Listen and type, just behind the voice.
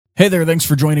Hey there, thanks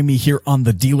for joining me here on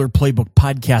the Dealer Playbook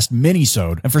Podcast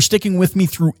Minisode and for sticking with me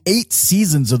through 8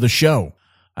 seasons of the show.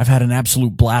 I've had an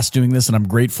absolute blast doing this, and I'm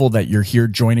grateful that you're here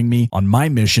joining me on my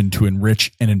mission to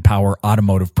enrich and empower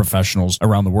automotive professionals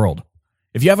around the world.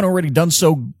 If you haven't already done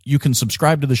so, you can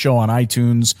subscribe to the show on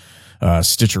iTunes,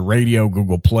 Stitcher Radio,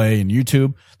 Google Play, and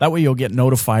YouTube. That way you'll get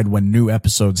notified when new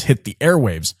episodes hit the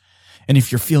airwaves. And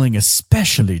if you're feeling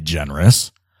especially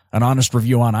generous, an honest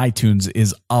review on iTunes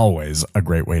is always a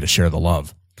great way to share the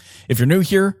love. If you're new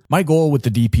here, my goal with the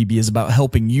DPB is about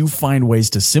helping you find ways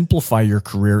to simplify your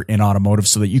career in automotive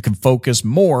so that you can focus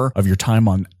more of your time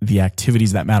on the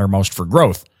activities that matter most for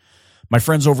growth. My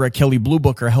friends over at Kelley Blue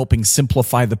Book are helping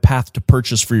simplify the path to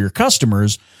purchase for your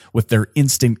customers with their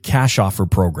Instant Cash Offer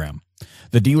program.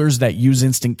 The dealers that use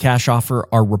Instant Cash Offer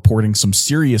are reporting some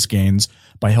serious gains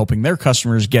by helping their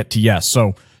customers get to yes.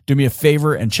 So do me a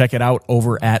favor and check it out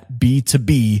over at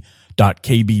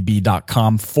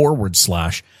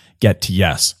b2b.kbb.com/get to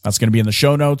yes. That's going to be in the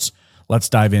show notes. Let's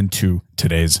dive into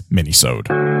today's minisode.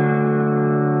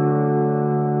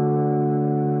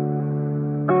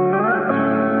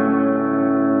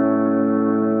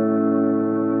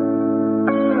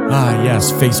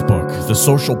 Yes, Facebook, the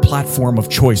social platform of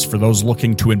choice for those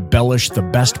looking to embellish the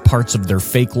best parts of their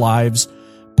fake lives,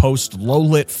 post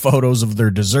low-lit photos of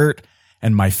their dessert,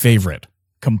 and my favorite,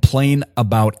 complain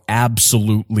about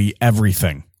absolutely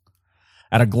everything.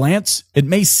 At a glance, it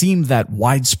may seem that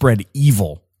widespread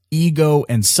evil, ego,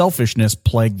 and selfishness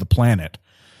plague the planet,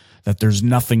 that there's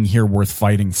nothing here worth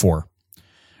fighting for.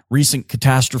 Recent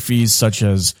catastrophes such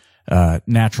as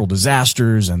natural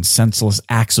disasters and senseless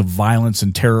acts of violence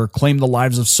and terror claim the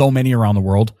lives of so many around the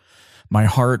world. My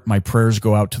heart, my prayers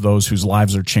go out to those whose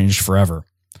lives are changed forever.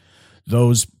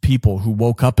 Those people who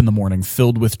woke up in the morning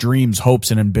filled with dreams,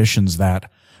 hopes, and ambitions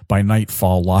that, by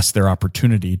nightfall, lost their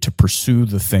opportunity to pursue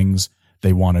the things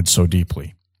they wanted so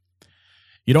deeply.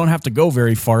 You don't have to go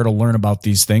very far to learn about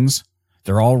these things.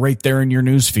 They're all right there in your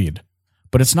newsfeed.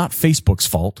 But it's not Facebook's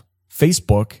fault.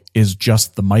 Facebook is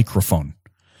just the microphone.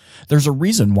 There's a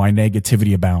reason why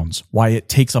negativity abounds, why it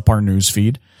takes up our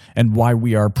newsfeed, and why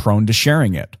we are prone to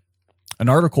sharing it. An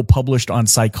article published on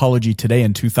Psychology Today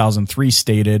in 2003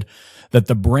 stated that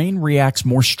the brain reacts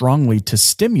more strongly to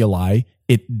stimuli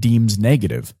it deems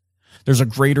negative. There's a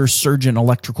greater surge in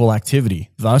electrical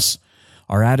activity. Thus,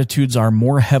 our attitudes are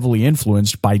more heavily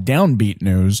influenced by downbeat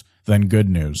news than good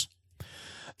news.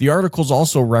 The article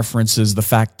also references the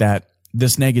fact that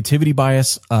this negativity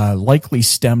bias likely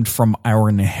stemmed from our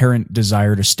inherent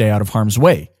desire to stay out of harm's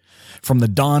way. From the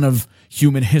dawn of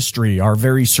human history, our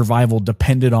very survival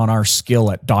depended on our skill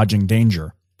at dodging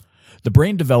danger. The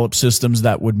brain developed systems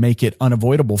that would make it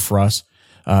unavoidable for us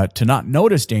to not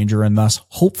notice danger and thus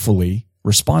hopefully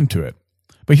respond to it.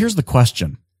 But here's the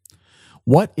question.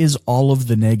 What is all of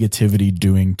the negativity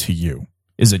doing to you?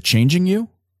 Is it changing you?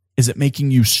 Is it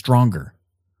making you stronger?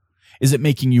 Is it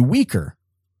making you weaker?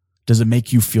 Does it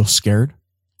make you feel scared?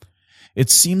 It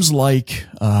seems like,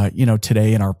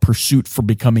 today in our pursuit for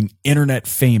becoming internet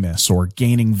famous or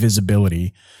gaining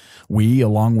visibility, we,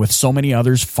 along with so many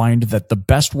others, find that the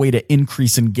best way to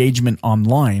increase engagement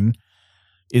online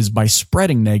is by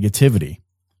spreading negativity.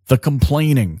 The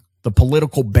complaining, the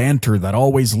political banter that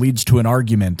always leads to an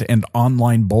argument and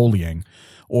online bullying,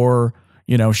 or,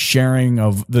 sharing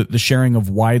of the sharing of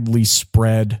widely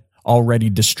spread, already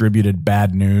distributed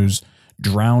bad news,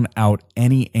 drown out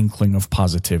any inkling of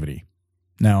positivity.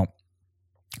 Now,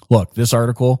 look, this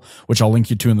article, which I'll link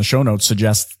you to in the show notes,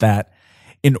 suggests that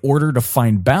in order to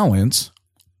find balance,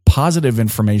 positive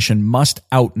information must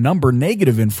outnumber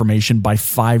negative information by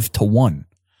 5-1.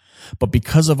 But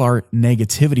because of our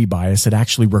negativity bias, it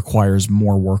actually requires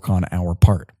more work on our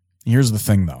part. Here's the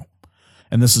thing, though,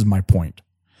 and this is my point.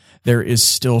 There is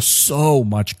still so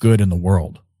much good in the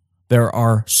world. There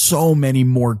are so many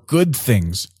more good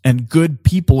things and good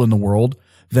people in the world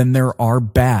than there are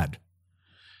bad.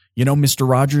 Mr.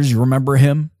 Rogers, you remember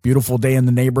him? Beautiful Day in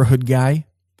the Neighborhood guy?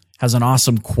 Has an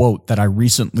awesome quote that I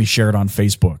recently shared on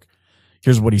Facebook.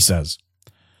 Here's what he says.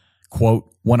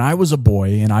 Quote, "When I was a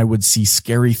boy and I would see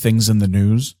scary things in the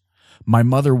news, my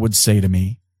mother would say to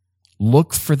me,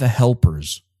 'Look for the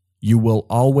helpers. You will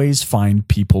always find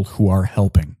people who are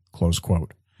helping.'" Close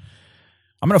quote.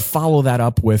 I'm going to follow that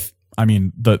up with,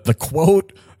 the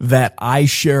quote that I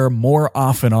share more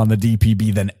often on the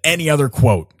DPB than any other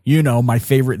quote. My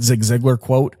favorite Zig Ziglar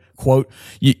quote,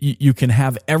 you can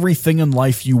have everything in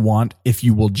life you want if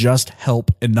you will just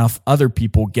help enough other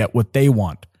people get what they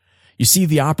want. You see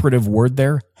the operative word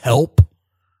there? Help,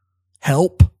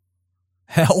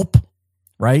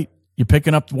 right? You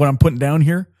picking up what I'm putting down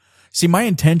here? See, my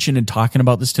intention in talking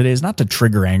about this today is not to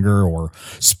trigger anger or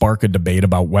spark a debate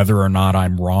about whether or not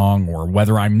I'm wrong or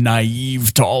whether I'm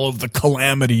naive to all of the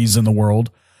calamities in the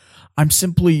world. I'm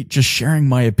simply just sharing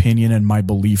my opinion and my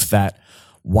belief that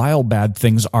while bad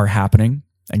things are happening,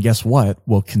 and guess what,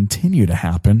 will continue to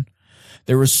happen,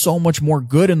 there is so much more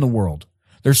good in the world.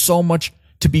 There's so much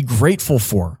to be grateful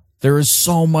for. There is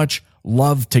so much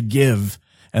love to give,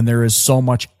 and there is so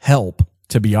much help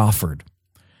to be offered.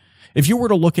 If you were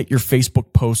to look at your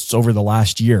Facebook posts over the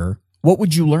last year, what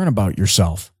would you learn about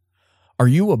yourself? Are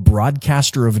you a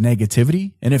broadcaster of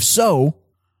negativity? And if so,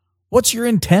 what's your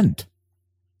intent?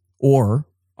 Or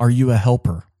are you a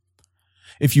helper?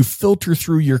 If you filter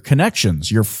through your connections,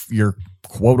 your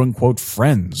quote unquote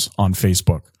friends on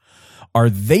Facebook, are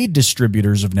they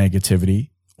distributors of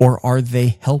negativity or are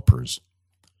they helpers?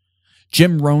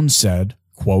 Jim Rohn said,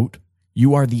 quote,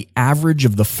 "You are the average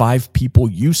of the 5 people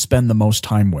you spend the most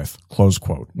time with," close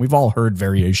quote. We've all heard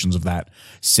variations of that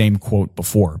same quote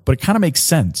before, but it kind of makes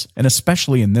sense, and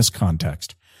especially in this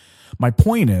context. My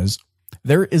point is,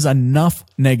 there is enough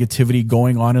negativity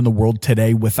going on in the world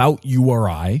today without you or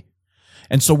I,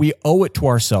 and so we owe it to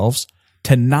ourselves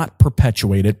to not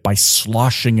perpetuate it by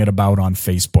sloshing it about on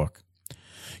Facebook.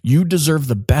 You deserve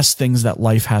the best things that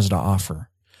life has to offer.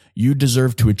 You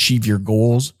deserve to achieve your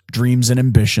goals, dreams, and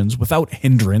ambitions without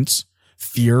hindrance,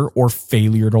 fear, or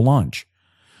failure to launch.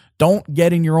 Don't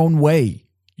get in your own way.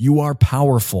 You are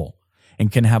powerful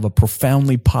and can have a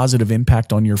profoundly positive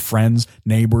impact on your friends,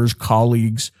 neighbors,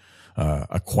 colleagues,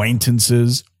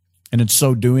 acquaintances. And in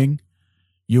so doing,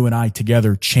 you and I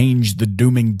together change the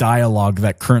dooming dialogue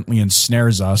that currently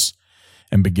ensnares us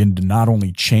and begin to not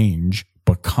only change,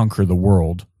 but conquer the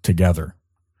world together.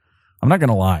 I'm not going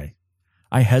to lie.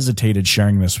 I hesitated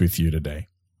sharing this with you today.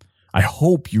 I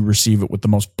hope you receive it with the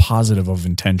most positive of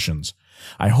intentions.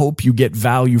 I hope you get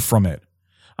value from it.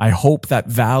 I hope that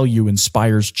value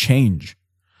inspires change.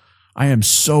 I am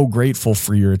so grateful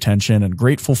for your attention and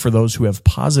grateful for those who have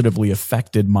positively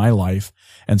affected my life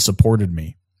and supported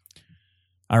me.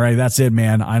 All right, that's it,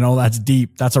 man. I know that's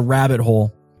deep. That's a rabbit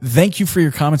hole. Thank you for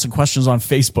your comments and questions on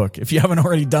Facebook. If you haven't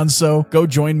already done so, go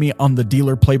join me on the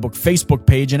Dealer Playbook Facebook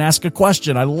page and ask a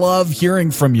question. I love hearing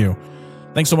from you.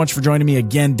 Thanks so much for joining me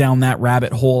again down that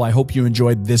rabbit hole. I hope you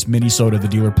enjoyed this Minisode of the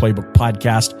Dealer Playbook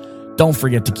podcast. Don't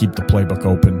forget to keep the playbook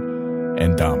open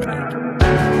and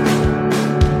dominate.